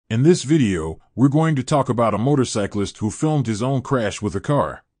In this video, we're going to talk about a motorcyclist who filmed his own crash with a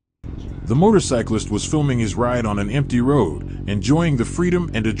car. The motorcyclist was filming his ride on an empty road, enjoying the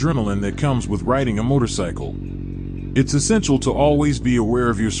freedom and adrenaline that comes with riding a motorcycle. It's essential to always be aware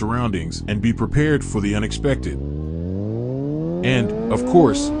of your surroundings and be prepared for the unexpected. And, of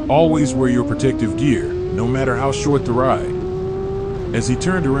course, always wear your protective gear, no matter how short the ride. As he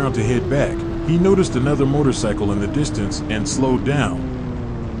turned around to head back, he noticed another motorcycle in the distance and slowed down.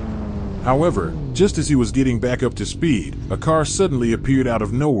 However, just as he was getting back up to speed, a car suddenly appeared out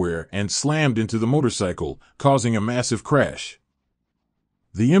of nowhere and slammed into the motorcycle, causing a massive crash.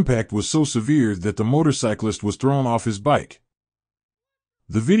 The impact was so severe that the motorcyclist was thrown off his bike.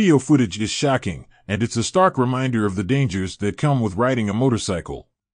 The video footage is shocking, and it's a stark reminder of the dangers that come with riding a motorcycle.